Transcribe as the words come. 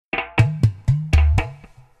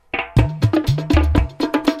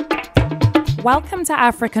Welcome to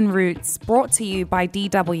African Roots, brought to you by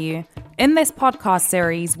DW. In this podcast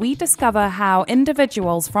series, we discover how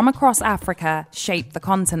individuals from across Africa shape the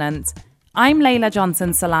continent. I'm Layla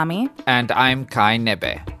Johnson-Salami. And I'm Kai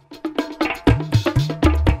Nebe.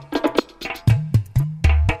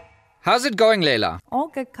 How's it going, Layla? All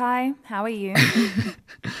good, Kai. How are you?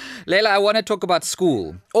 Layla, I want to talk about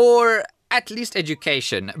school, or at least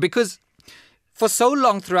education, because for so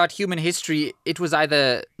long throughout human history, it was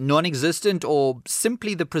either non-existent or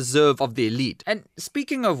simply the preserve of the elite. And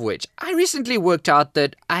speaking of which, I recently worked out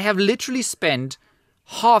that I have literally spent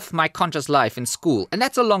half my conscious life in school. And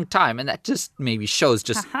that's a long time. And that just maybe shows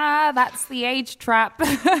just... Haha, that's the age trap.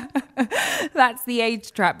 That's the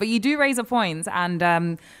age trap. But you do raise a point.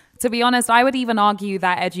 And to be honest, I would even argue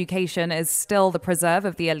that education is still the preserve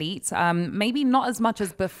of the elite. Maybe not as much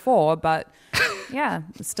as before, but yeah,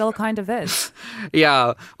 it still kind of is.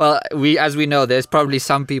 Yeah, well, as we know, there's probably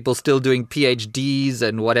some people still doing PhDs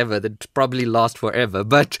and whatever that probably last forever.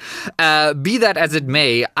 But be that as it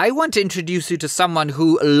may, I want to introduce you to someone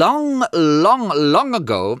who long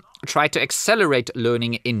ago tried to accelerate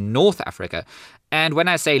learning in North Africa. And when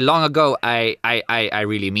I say long ago, I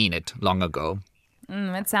really mean it, long ago.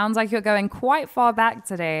 It sounds like you're going quite far back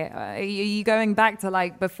today. Are you going back to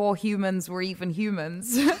like before humans were even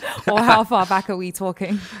humans? Or how far back are we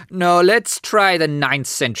talking? No, let's try the 9th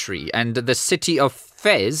century and the city of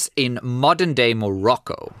Fez in modern-day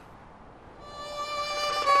Morocco.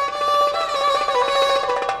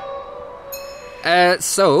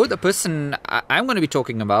 So the person I'm going to be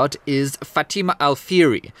talking about is Fatima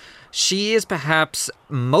al-Fihiri. She is perhaps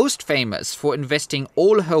most famous for investing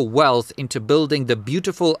all her wealth into building the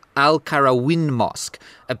beautiful Al-Qarawin Mosque,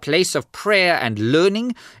 a place of prayer and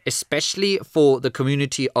learning, especially for the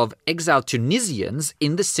community of exiled Tunisians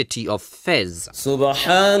in the city of Fez.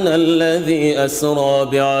 سبحان الذي أسرى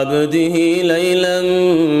بعبده ليلا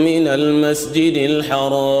من المسجد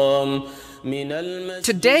الحرام.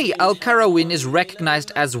 Today, Al-Qarawin is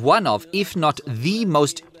recognized as one of, if not the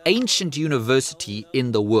most ancient university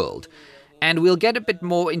in the world. And we'll get a bit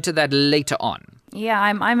more into that later on. Yeah,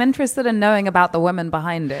 I'm interested in knowing about the women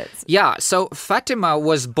behind it. Yeah, so Fatima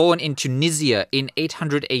was born in Tunisia in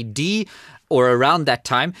 800 AD, or around that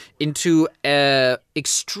time, into an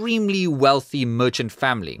extremely wealthy merchant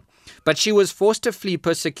family. But she was forced to flee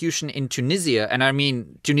persecution in Tunisia. And I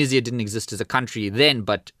mean, Tunisia didn't exist as a country then,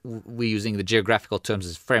 but we're using the geographical terms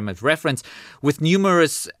as frame of reference, with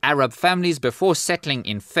numerous Arab families before settling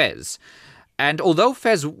in Fez. And although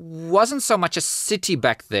Fez wasn't so much a city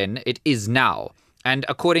back then, it is now. And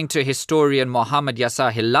according to historian Mohammed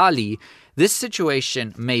Yasser Hilali, this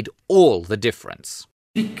situation made all the difference.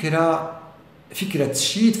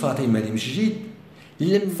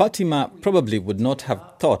 Fatima probably would not have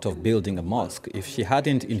thought of building a mosque if she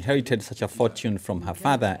hadn't inherited such a fortune from her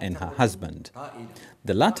father and her husband.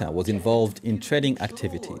 The latter was involved in trading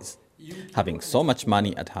activities. Having so much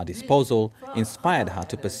money at her disposal inspired her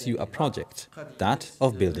to pursue a project, that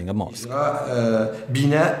of building a mosque.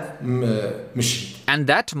 And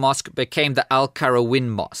that mosque became the Al-Qarawin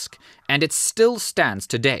Mosque, and it still stands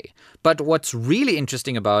today. But what's really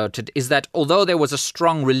interesting about it is that although there was a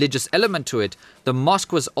strong religious element to it, the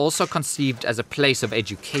mosque was also conceived as a place of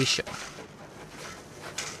education.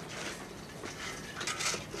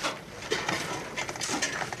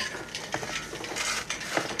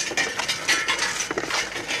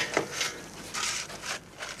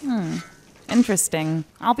 Interesting.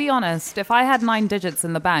 I'll be honest, if I had 9 digits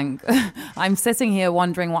in the bank, I'm sitting here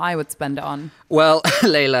wondering what I would spend it on. Well,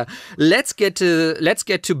 Layla, let's get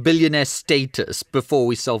to billionaire status before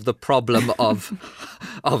we solve the problem of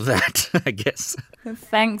that, I guess.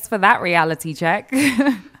 Thanks for that reality check.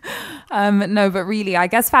 No, but really, I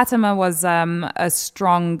guess Fatima was a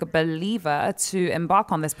strong believer to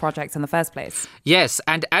embark on this project in the first place. Yes,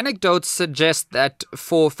 and anecdotes suggest that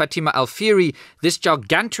for Fatima al-Fihiri, this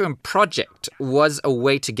gargantuan project was a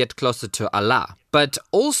way to get closer to Allah. But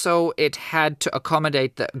also it had to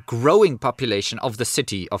accommodate the growing population of the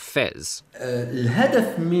city of Fez. The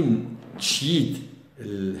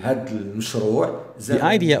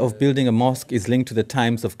idea of building a mosque is linked to the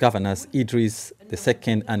times of governors Idris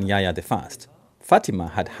II and Yahya I. Fatima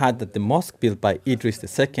had heard that the mosque built by Idris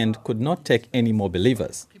II could not take any more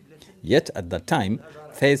believers. Yet at that time,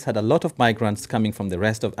 Fez had a lot of migrants coming from the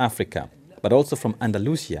rest of Africa, but also from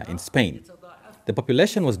Andalusia in Spain. The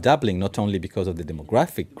population was doubling not only because of the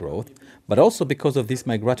demographic growth, but also because of these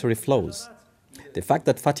migratory flows. The fact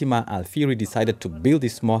that Fatima al-Fihiri decided to build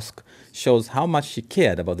this mosque shows how much she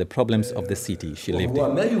cared about the problems of the city she lived in.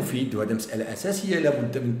 ما يفيد وهذا مسألة أساسية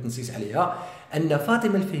لابد من التنصيص عليها أن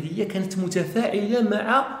فاطمة الفهرية كانت متفاعلة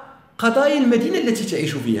مع قضايا المدينة التي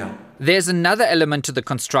تعيش فيها. There's another element to the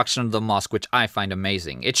construction of the mosque which I find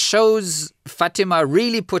amazing. It shows Fatima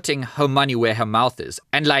really putting her money where her mouth is,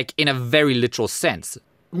 and like in a very literal sense.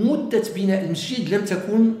 مدة بناء المسجد لم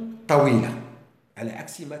تكن طويلة على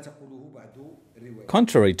عكس ما تقوله بعض الروايات.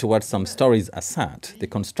 Contrary to what some stories assert, the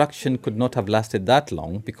construction could not have lasted that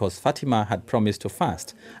long because Fatima had promised to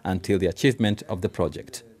fast until the achievement of the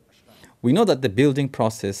project. We know that the building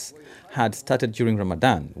process had started during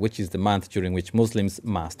Ramadan, which is the month during which Muslims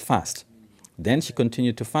must fast. Then she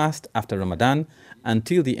continued to fast after Ramadan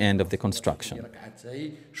until the end of the construction.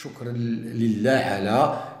 شكرا لله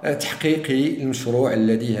على تحقيق المشروع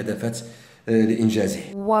الذي هدفت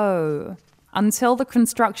لإنجازه. Whoa. Until the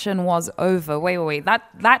construction was over. Wait.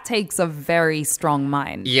 That takes a very strong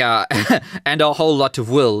mind. Yeah, and a whole lot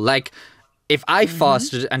of will. Like, if I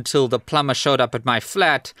fasted until the plumber showed up at my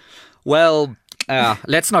flat, well,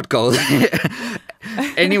 let's not go.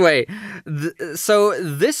 Anyway, so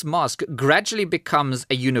this mosque gradually becomes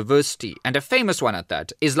a university, and a famous one at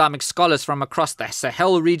that. Islamic scholars from across the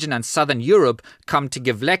Sahel region and southern Europe come to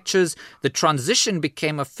give lectures. The transition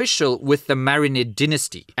became official with the Marinid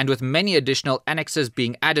dynasty, and with many additional annexes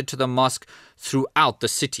being added to the mosque throughout the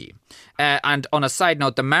city. And on a side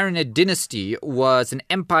note, the Marinid dynasty was an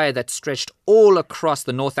empire that stretched all across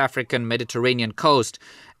the North African Mediterranean coast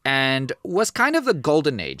and was kind of the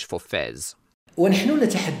golden age for Fez. ونحن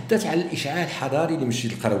نتحدث عن الإشعاع الحضاري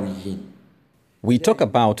لمسجد القرويين. We talk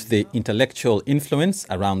about the intellectual influence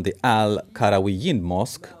around the Al-Qarawiyyin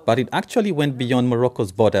Mosque, but it actually went beyond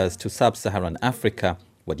Morocco's borders to sub-Saharan Africa,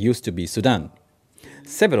 what used to be Sudan.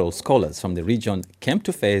 Several scholars from the region came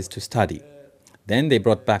to Fez to study. Then they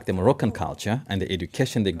brought back the Moroccan culture and the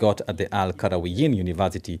education they got at the Al-Qarawiyyin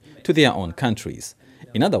University to their own countries.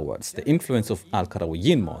 In other words, the influence of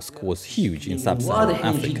Al-Qarawiyyin Mosque was huge in sub-Saharan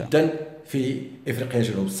Africa.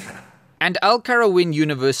 And Al-Qarawiyyin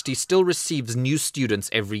University still receives new students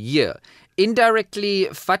every year. Indirectly,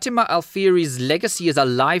 Fatima al-Fihiri's legacy is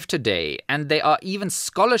alive today, and there are even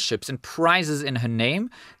scholarships and prizes in her name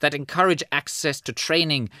that encourage access to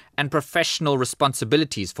training and professional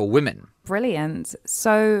responsibilities for women. Brilliant.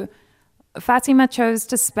 So Fatima chose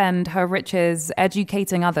to spend her riches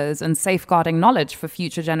educating others and safeguarding knowledge for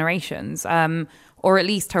future generations, or at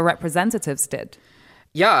least her representatives did.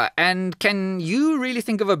 Yeah, and can you really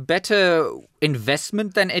think of a better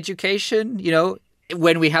investment than education, you know,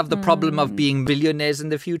 when we have the problem of being billionaires in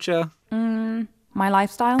the future? My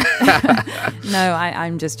lifestyle? No,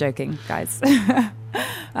 I'm just joking, guys.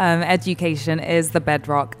 Education is the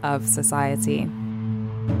bedrock of society.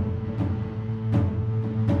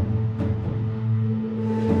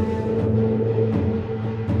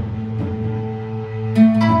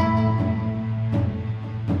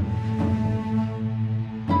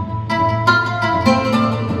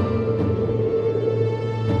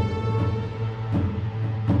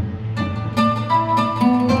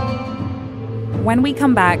 When we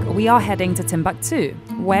come back, we are heading to Timbuktu,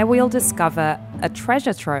 where we'll discover a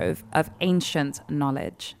treasure trove of ancient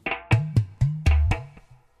knowledge.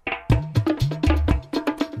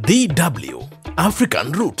 DW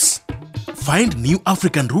African Roots. Find new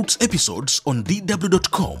African Roots episodes on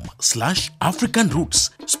dw.com/African Roots,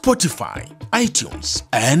 Spotify, iTunes,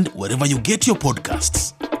 and wherever you get your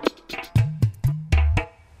podcasts.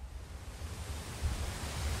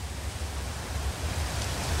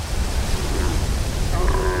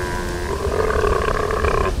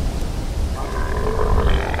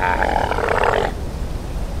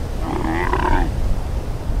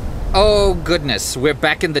 Oh goodness, we're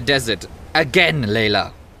back in the desert. Again,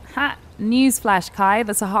 Layla. Ha! Newsflash, Kai.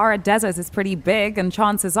 The Sahara Desert is pretty big, and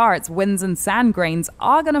chances are its winds and sand grains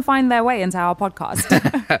are going to find their way into our podcast.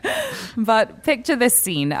 But picture this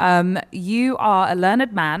scene. You are a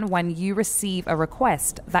learned man when you receive a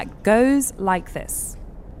request that goes like this.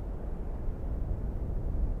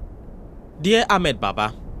 Dear Ahmed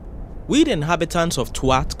Baba, we the inhabitants of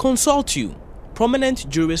Tuat consult you, prominent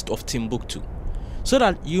jurist of Timbuktu, so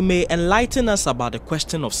that you may enlighten us about the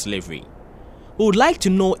question of slavery. We would like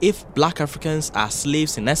to know if black Africans are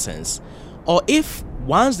slaves in essence, or if,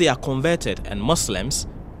 once they are converted and Muslims,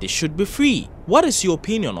 they should be free. What is your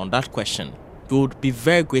opinion on that question? We would be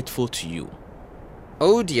very grateful to you.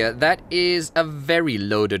 Oh dear, that is a very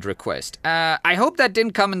loaded request. I hope that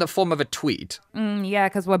didn't come in the form of a tweet. Yeah,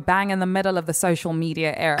 because we're bang in the middle of the social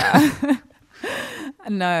media era.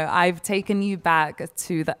 No, I've taken you back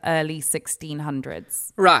to the early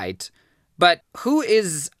 1600s. Right. But who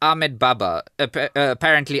is Ahmed Baba?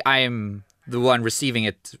 Apparently I am the one receiving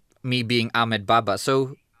it, me being Ahmed Baba.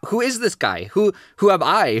 So who is this guy? Who am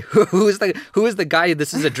I? Who is the guy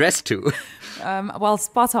this is addressed to? Well,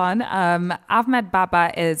 spot on. Ahmed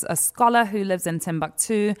Baba is a scholar who lives in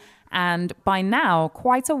Timbuktu and by now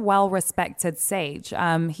quite a well-respected sage.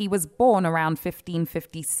 He was born around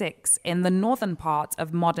 1556 in the northern part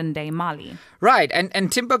of modern-day Mali. Right, and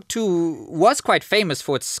Timbuktu was quite famous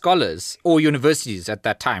for its scholars or universities at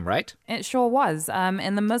that time, right? It sure was.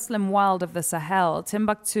 In the Muslim world of the Sahel,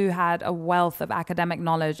 Timbuktu had a wealth of academic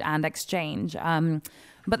knowledge and exchange.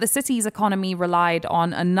 But the city's economy relied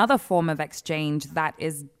on another form of exchange that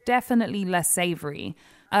is definitely less savory.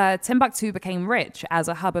 Timbuktu became rich as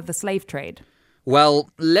a hub of the slave trade. Well,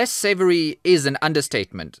 less savory is an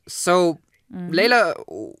understatement. So, Leila,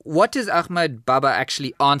 what is Ahmed Baba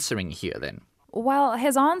actually answering here then? Well,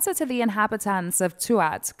 his answer to the inhabitants of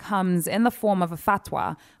Tuat comes in the form of a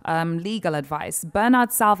fatwa, legal advice.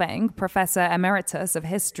 Bernard Salveng, Professor Emeritus of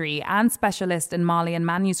History and specialist in Malian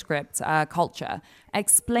manuscript culture,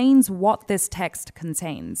 explains what this text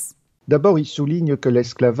contains. This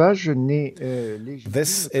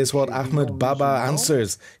is what Ahmed Baba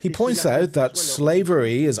answers. He points out that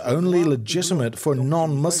slavery is only legitimate for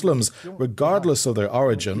non-Muslims, regardless of their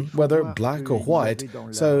origin, whether black or white.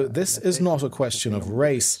 So this is not a question of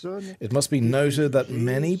race. It must be noted that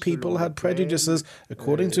many people had prejudices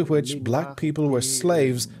according to which black people were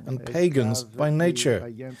slaves and pagans by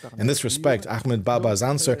nature. In this respect, Ahmed Baba's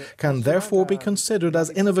answer can therefore be considered as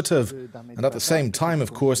innovative. And at the same time,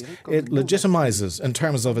 of course, it legitimizes, in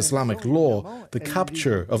terms of Islamic law, the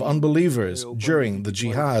capture of unbelievers during the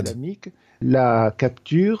jihad. La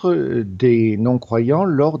capture des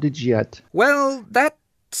non-croyants lors des djihad. Well, that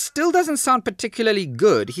still doesn't sound particularly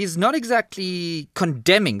good. He's not exactly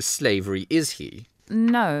condemning slavery, is he?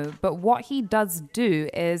 No, but what he does do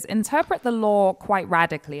is interpret the law quite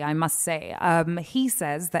radically, I must say. He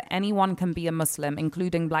says that anyone can be a Muslim,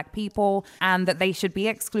 including black people, and that they should be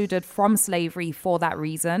excluded from slavery for that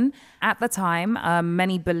reason. At the time,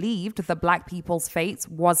 many believed that black people's fate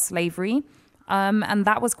was slavery, and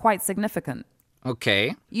that was quite significant.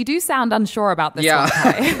 Okay. You do sound unsure about this one,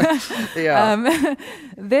 Kai. Yeah.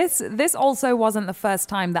 This also wasn't the first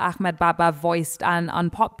time that Ahmed Baba voiced an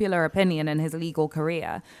unpopular opinion in his legal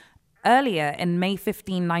career. Earlier, in May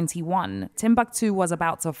 1591, Timbuktu was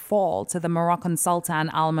about to fall to the Moroccan Sultan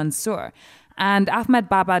al-Mansur, and Ahmed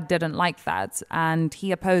Baba didn't like that, and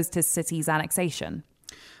he opposed his city's annexation.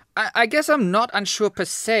 I guess I'm not unsure per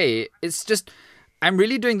se. It's just I'm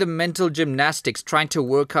really doing the mental gymnastics trying to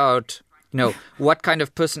work out what kind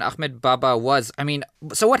of person Ahmed Baba was. I mean,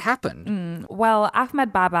 so what happened? Well,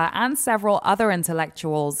 Ahmed Baba and several other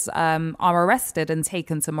intellectuals are arrested and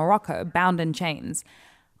taken to Morocco, bound in chains.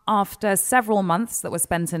 After several months that were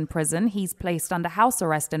spent in prison, he's placed under house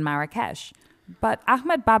arrest in Marrakesh. But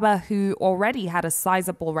Ahmed Baba, who already had a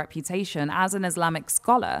sizable reputation as an Islamic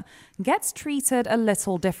scholar, gets treated a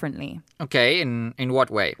little differently. Okay, in what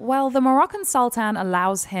way? Well, the Moroccan Sultan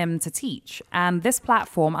allows him to teach, and this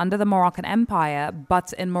platform under the Moroccan Empire,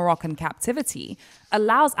 but in Moroccan captivity,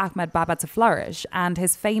 allows Ahmed Baba to flourish, and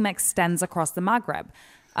his fame extends across the Maghreb.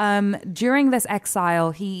 During this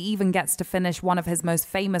exile, he even gets to finish one of his most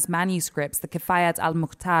famous manuscripts, the Kifayat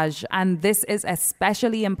al-Muhtaj, and this is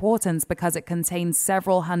especially important because it contains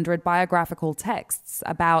several hundred biographical texts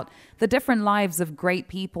about the different lives of great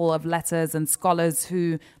people of letters and scholars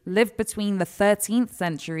who lived between the 13th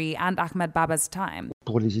century and Ahmed Baba's time.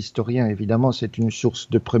 For the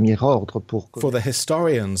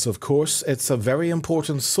historians, of course, it's a very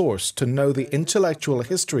important source to know the intellectual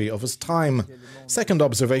history of his time. Second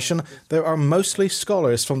observation, there are mostly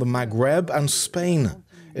scholars from the Maghreb and Spain.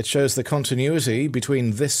 It shows the continuity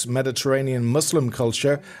between this Mediterranean Muslim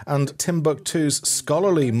culture and Timbuktu's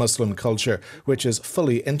scholarly Muslim culture, which is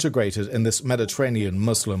fully integrated in this Mediterranean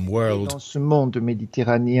Muslim world.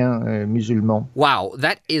 Wow,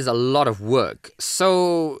 that is a lot of work.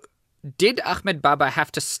 So, did Ahmed Baba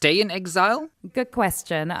have to stay in exile? Good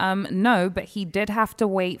question. No, but he did have to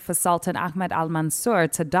wait for Sultan Ahmed al-Mansur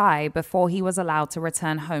to die before he was allowed to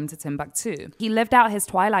return home to Timbuktu. He lived out his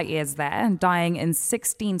twilight years there, dying in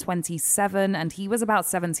 1627, and he was about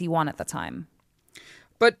 71 at the time.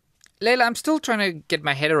 But, Leila, I'm still trying to get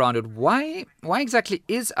my head around it. Why exactly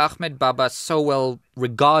is Ahmed Baba so well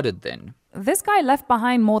regarded then? This guy left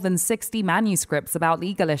behind more than 60 manuscripts about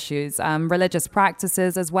legal issues, religious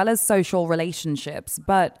practices, as well as social relationships.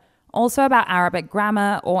 But Also about Arabic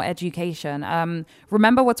grammar or education.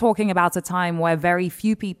 Remember, we're talking about a time where very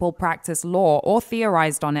few people practiced law or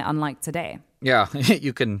theorized on it, unlike today. Yeah,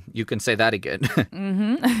 you can say that again.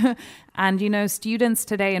 And, students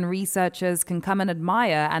today and researchers can come and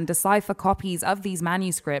admire and decipher copies of these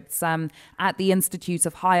manuscripts at the Institute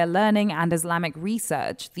of Higher Learning and Islamic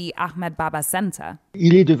Research, the Ahmed Baba Center.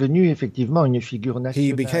 Il est devenu effectivement une figure nationale.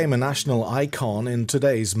 He became a national icon in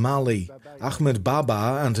today's Mali. Ahmed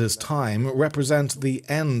Baba and his time represent the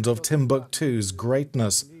end of Timbuktu's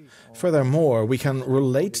greatness. Furthermore, we can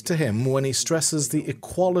relate to him when he stresses the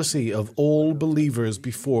equality of all believers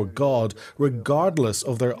before God, regardless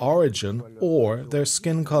of their origin or their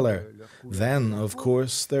skin color. Then, of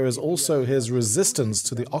course, there is also his resistance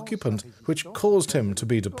to the occupant, which caused him to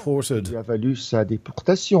be deported. Lui a valu sa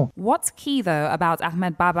déportation. What's key, though, about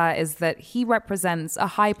Ahmed Baba is that he represents a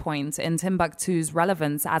high point in Timbuktu's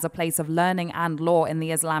relevance as a place of learning and law in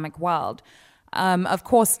the Islamic world. Of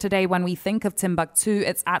course, today when we think of Timbuktu,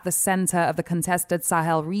 it's at the center of the contested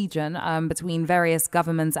Sahel region between various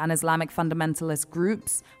governments and Islamic fundamentalist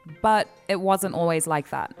groups, but it wasn't always like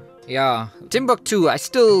that. Yeah, Timbuktu, I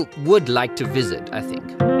still would like to visit, I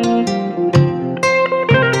think.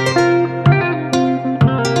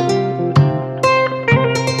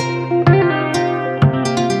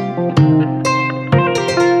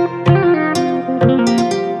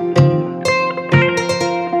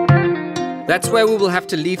 That's where we will have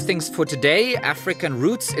to leave things for today. African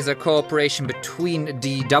Roots is a cooperation between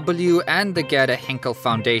DW and the Gerda Henkel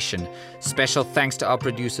Foundation. Special thanks to our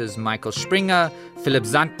producers Michael Springer, Philip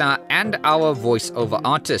Zantner, and our voiceover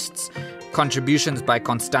artists. Contributions by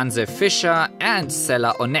Constanze Fischer and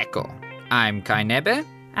Sela Oneko. I'm Kai Nebe.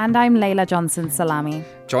 And I'm Leila Johnson Salami.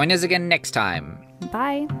 Join us again next time.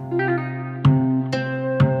 Bye.